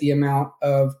limit the amount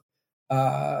of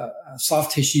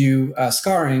soft tissue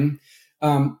scarring?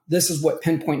 This is what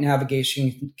pinpoint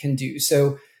navigation can do.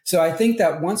 So I think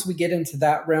that once we get into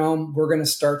that realm, we're going to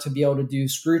start to be able to do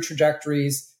screw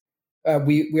trajectories.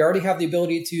 We already have the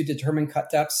ability to determine cut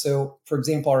depths. So, for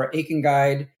example, our Aiken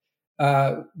guide,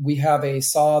 we have a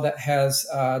saw that has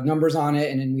numbers on it,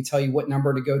 and then we tell you what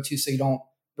number to go to so you don't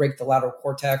break the lateral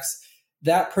cortex.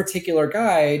 That particular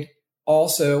guide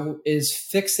also is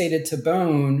fixated to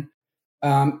bone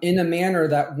in a manner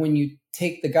that when you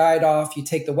take the guide off, you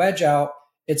take the wedge out,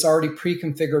 it's already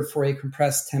pre-configured for a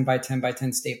compressed 10 by 10 by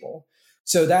 10 staple.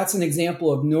 So that's an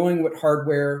example of knowing what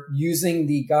hardware, using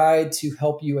the guide to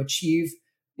help you achieve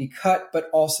the cut, but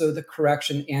also the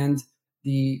correction and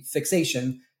the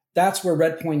fixation. That's where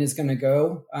RedPoint is going to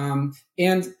go. I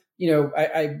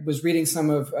was reading some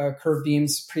of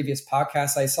CurveBeam's previous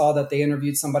podcasts. I saw that they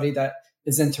interviewed somebody that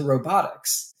is into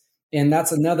robotics. And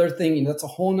that's another thing, that's a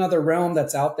whole nother realm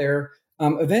that's out there.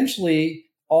 Eventually,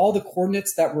 all the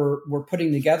coordinates that we're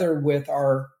putting together with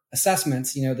our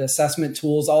assessments, the assessment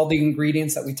tools, all the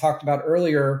ingredients that we talked about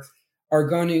earlier are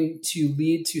going to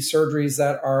lead to surgeries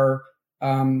that are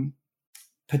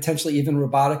potentially even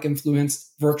robotic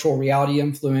influenced, virtual reality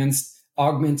influenced,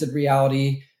 augmented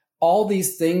reality. All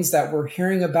these things that we're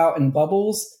hearing about in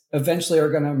bubbles eventually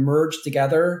are going to merge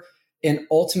together, and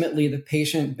ultimately the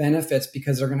patient benefits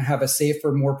because they're going to have a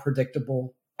safer, more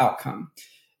predictable outcome.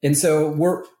 And so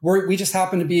we just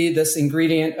happen to be this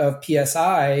ingredient of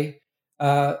PSI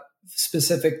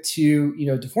specific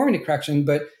to deformity correction,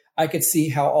 but I could see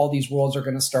how all these worlds are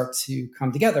going to start to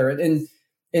come together.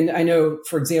 And I know,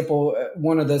 for example,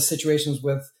 one of the situations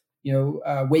with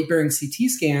weight bearing CT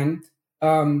scan,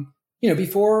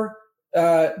 before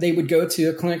they would go to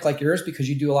a clinic like yours because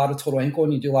you do a lot of total ankle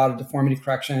and you do a lot of deformity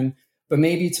correction, but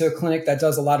maybe to a clinic that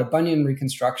does a lot of bunion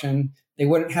reconstruction, they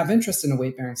wouldn't have interest in a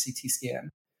weight bearing CT scan.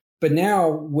 But now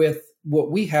with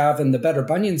what we have in the Better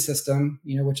Bunion system,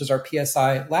 which is our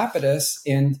PSI Lapidus,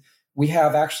 and we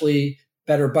have actually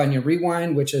Better Bunion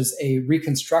Rewind, which is a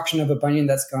reconstruction of a bunion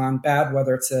that's gone bad,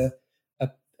 whether it's a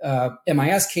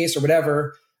MIS case or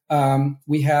whatever.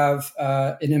 We have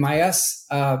an MIS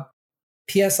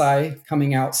PSI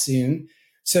coming out soon.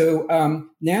 So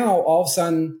now all of a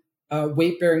sudden,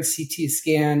 weight-bearing CT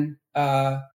scan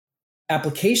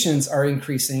applications are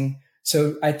increasing.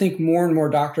 So I think more and more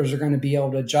doctors are going to be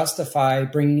able to justify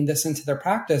bringing this into their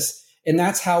practice. And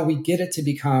that's how we get it to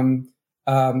become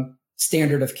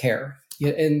standard of care.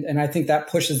 And I think that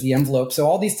pushes the envelope. So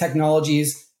all these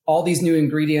technologies, all these new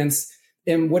ingredients,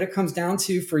 and what it comes down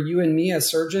to for you and me as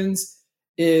surgeons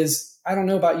is, I don't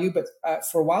know about you, but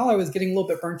for a while I was getting a little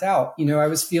bit burnt out. I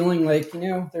was feeling like,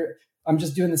 I'm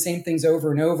just doing the same things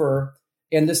over and over.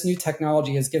 And this new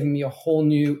technology has given me a whole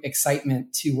new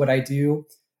excitement to what I do.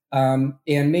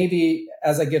 And maybe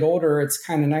as I get older, it's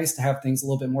kind of nice to have things a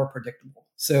little bit more predictable.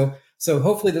 So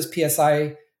hopefully this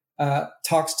PSI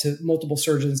talks to multiple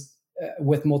surgeons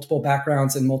with multiple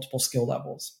backgrounds and multiple skill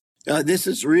levels. This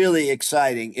is really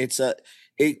exciting. It's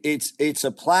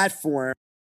a platform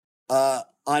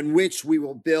on which we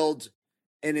will build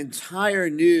an entire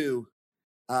new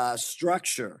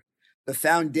structure. The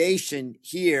foundation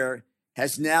here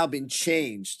has now been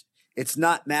changed. It's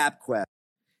not MapQuest.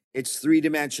 It's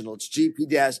three-dimensional. It's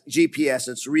GPS.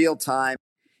 It's real time.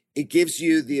 It gives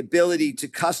you the ability to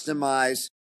customize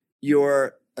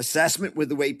your assessment with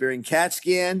the weight-bearing CAT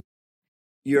scan,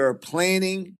 your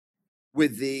planning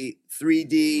with the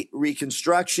 3D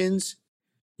reconstructions,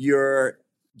 your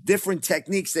different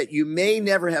techniques that you may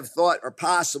never have thought are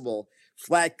possible,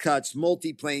 flat cuts,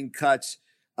 multiplane cuts,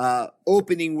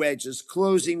 opening wedges,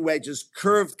 closing wedges,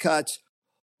 curved cuts.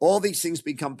 All these things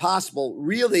become possible.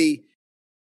 Really,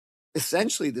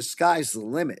 essentially the sky's the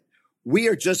limit. We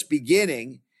are just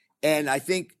beginning. And I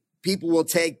think people will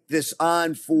take this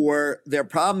on for their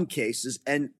problem cases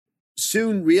and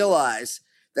soon realize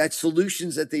that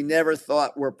solutions that they never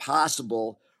thought were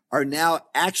possible are now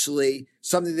actually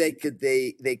something they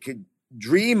could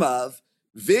dream of,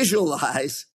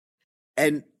 visualize,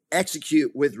 and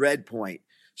execute with Redpoint.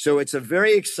 So it's a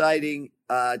very exciting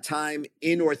time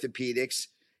in orthopedics.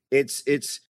 It's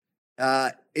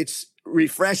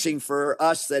refreshing for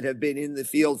us that have been in the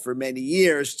field for many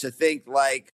years to think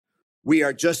like we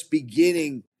are just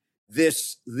beginning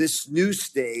this new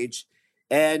stage.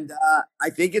 And I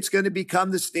think it's going to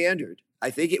become the standard. I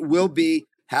think it will be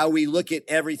how we look at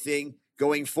everything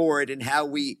going forward and how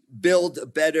we build a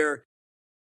better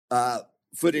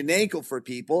foot and ankle for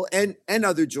people and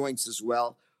other joints as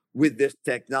well with this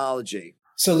technology.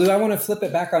 So Lew, I want to flip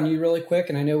it back on you really quick.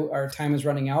 And I know our time is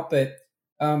running out, but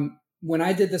when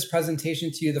I did this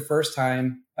presentation to you the first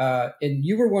time, and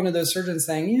you were one of those surgeons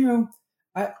saying,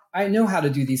 I know how to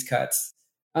do these cuts.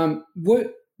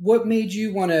 What made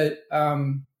you want to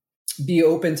be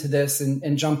open to this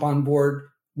and jump on board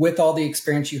with all the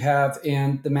experience you have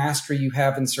and the mastery you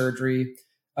have in surgery?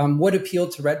 What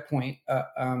appealed to Redpoint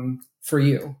for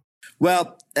you?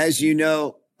 Well, as you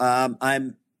know,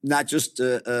 I'm not just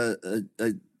a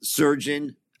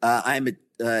surgeon. I'm an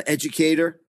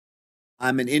educator.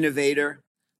 I'm an innovator.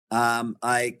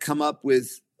 I come up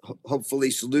with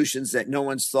hopefully solutions that no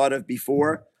one's thought of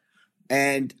before.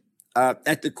 And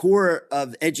at the core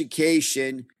of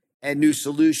education and new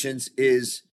solutions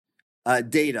is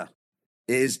data,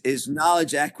 is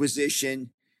knowledge acquisition.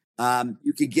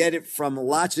 You could get it from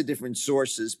lots of different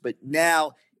sources, but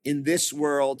now in this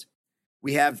world,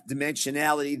 we have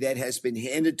dimensionality that has been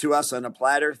handed to us on a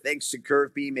platter, thanks to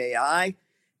CurveBeam AI.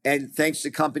 And thanks to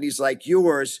companies like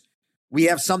yours, we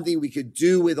have something we could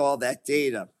do with all that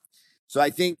data. So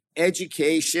I think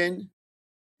education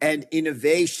and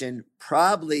innovation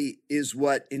probably is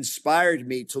what inspired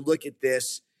me to look at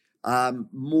this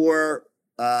more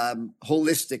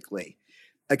holistically.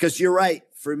 Because you're right,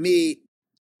 for me,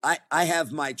 I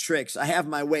have my tricks. I have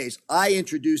my ways. I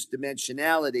introduce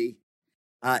dimensionality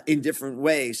in different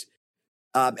ways.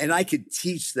 And I could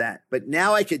teach that. But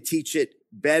now I could teach it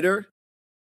better.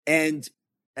 And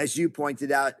as you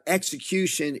pointed out,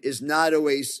 execution is not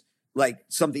always like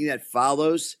something that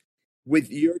follows. With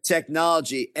your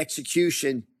technology,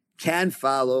 execution can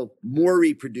follow more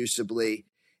reproducibly.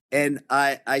 And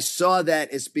I saw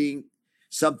that as being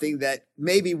something that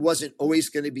maybe wasn't always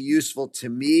going to be useful to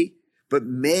me, but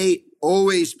may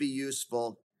always be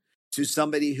useful to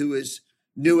somebody who is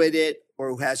new at it or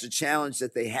who has a challenge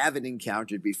that they haven't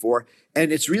encountered before.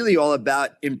 And it's really all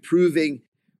about improving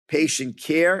patient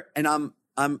care. And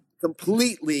I'm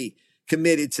completely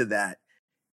committed to that.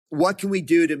 What can we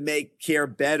do to make care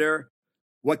better?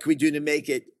 What can we do to make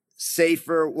it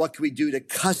safer? What can we do to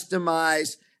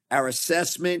customize our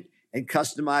assessment and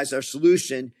customize our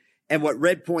solution? And what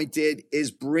Redpoint did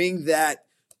is bring that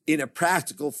in a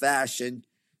practical fashion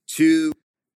to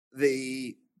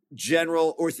the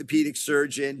general orthopedic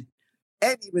surgeon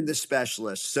and even the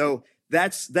specialist. So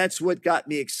that's what got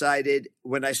me excited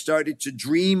when I started to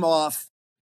dream off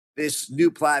this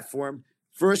new platform,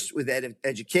 first with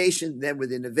education, then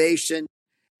with innovation.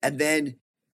 And then,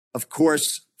 of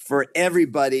course, for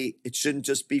everybody, it shouldn't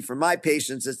just be for my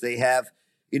patients as they have,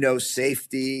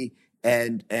 safety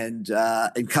and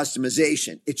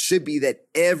customization. It should be that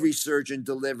every surgeon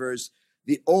delivers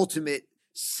the ultimate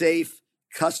safe,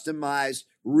 customized,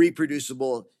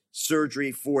 reproducible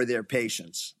surgery for their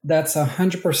patients. That's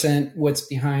 100% what's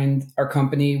behind our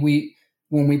company.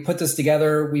 When we put this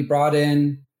together, we brought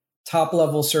in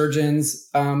top-level surgeons.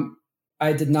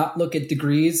 I did not look at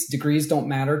degrees. Degrees don't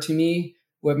matter to me.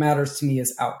 What matters to me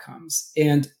is outcomes.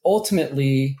 And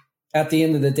ultimately, at the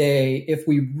end of the day, if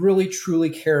we really, truly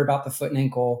care about the foot and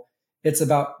ankle, it's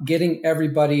about getting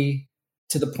everybody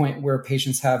to the point where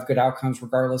patients have good outcomes,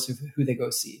 regardless of who they go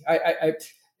see.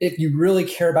 If you really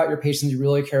care about your patients, you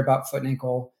really care about foot and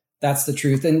ankle, that's the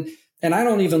truth. And I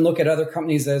don't even look at other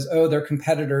companies as, they're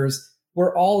competitors.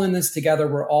 We're all in this together.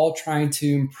 We're all trying to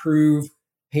improve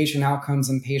patient outcomes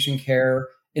and patient care.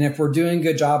 And if we're doing a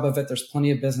good job of it, there's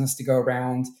plenty of business to go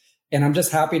around. And I'm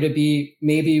just happy to be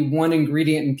maybe one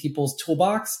ingredient in people's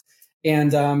toolbox.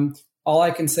 And all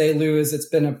I can say, Lew, is it's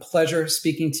been a pleasure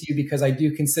speaking to you because I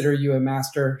do consider you a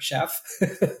master chef,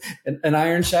 an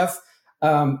iron chef.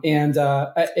 And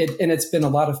it's been a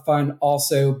lot of fun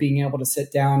also being able to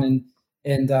sit down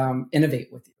and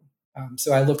innovate with you.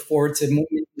 So I look forward to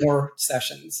more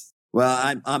sessions.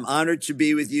 Well, I'm honored to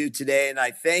be with you today, and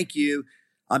I thank you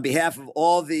on behalf of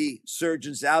all the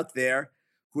surgeons out there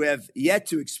who have yet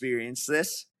to experience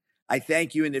this, I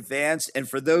thank you in advance. And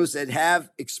for those that have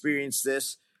experienced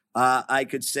this, I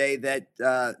could say that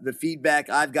the feedback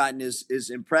I've gotten is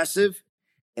impressive.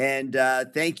 And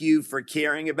thank you for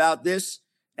caring about this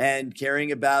and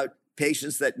caring about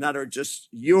patients that not are just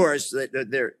yours, that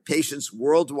they're patients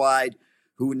worldwide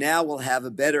who now will have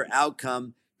a better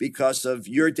outcome because of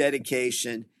your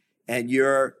dedication and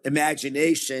your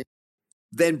imagination,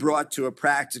 then brought to a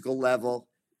practical level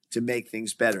to make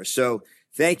things better. So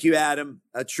thank you, Adam.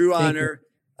 A true honor.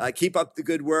 Keep up the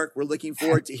good work. We're looking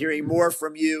forward to hearing more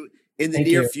from you in the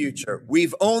near future.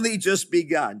 We've only just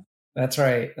begun. That's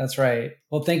right. That's right.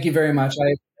 Well, thank you very much.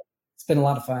 It's been a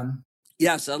lot of fun.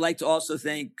 Yes, I'd like to also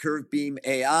thank CurveBeam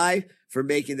AI for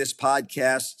making this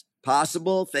podcast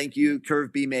possible. Thank you,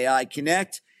 CurveBeam AI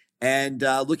Connect, and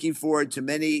looking forward to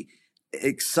many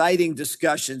exciting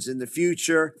discussions in the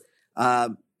future,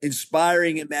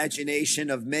 inspiring imagination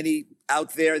of many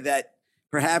out there that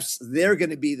perhaps they're going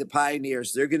to be the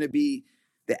pioneers. They're going to be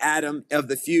the Adam of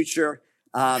the future.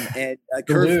 And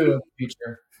Lew of the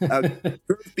future.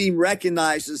 CurveBeam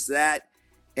recognizes that,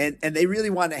 and they really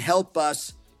want to help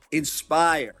us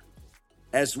inspire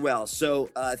as well. So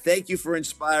thank you for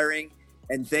inspiring,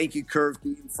 and thank you,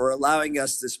 CurveBeam, for allowing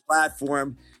us this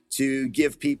platform to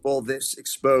give people this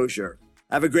exposure.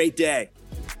 Have a great day.